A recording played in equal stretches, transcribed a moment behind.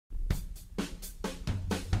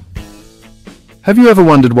Have you ever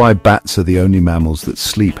wondered why bats are the only mammals that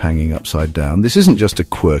sleep hanging upside down? This isn't just a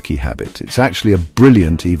quirky habit, it's actually a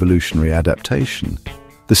brilliant evolutionary adaptation.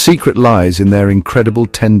 The secret lies in their incredible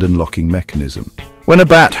tendon locking mechanism. When a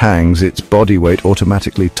bat hangs, its body weight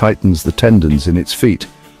automatically tightens the tendons in its feet,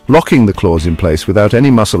 locking the claws in place without any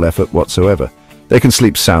muscle effort whatsoever. They can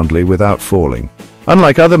sleep soundly without falling.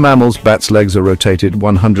 Unlike other mammals, bats' legs are rotated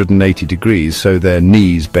 180 degrees, so their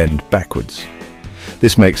knees bend backwards.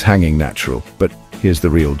 This makes hanging natural, but here's the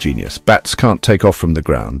real genius. Bats can't take off from the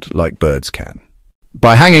ground like birds can.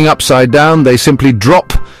 By hanging upside down, they simply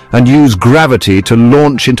drop and use gravity to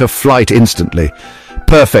launch into flight instantly.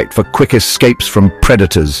 Perfect for quick escapes from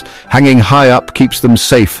predators. Hanging high up keeps them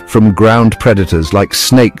safe from ground predators like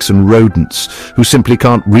snakes and rodents, who simply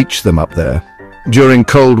can't reach them up there. During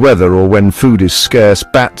cold weather or when food is scarce,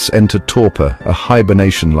 bats enter torpor, a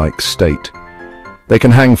hibernation-like state. They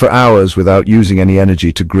can hang for hours without using any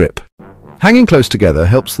energy to grip. Hanging close together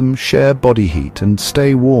helps them share body heat and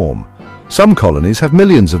stay warm. Some colonies have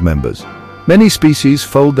millions of members. Many species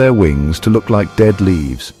fold their wings to look like dead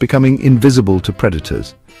leaves, becoming invisible to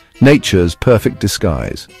predators. Nature's perfect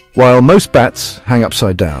disguise. While most bats hang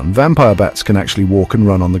upside down, vampire bats can actually walk and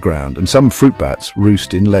run on the ground, and some fruit bats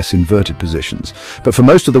roost in less inverted positions. But for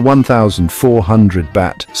most of the 1,400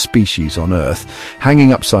 bat species on Earth,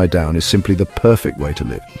 hanging upside down is simply the perfect way to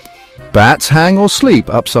live. Bats hang or sleep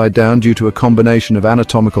upside down due to a combination of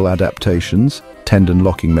anatomical adaptations, tendon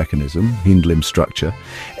locking mechanism, hind limb structure,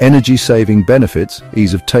 energy-saving benefits,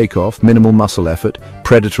 ease of takeoff, minimal muscle effort,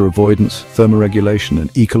 predator avoidance, thermoregulation,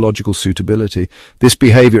 and ecological suitability. This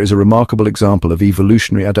behavior is a remarkable example of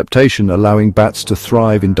evolutionary adaptation, allowing bats to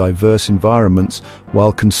thrive in diverse environments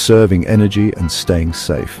while conserving energy and staying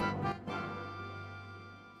safe.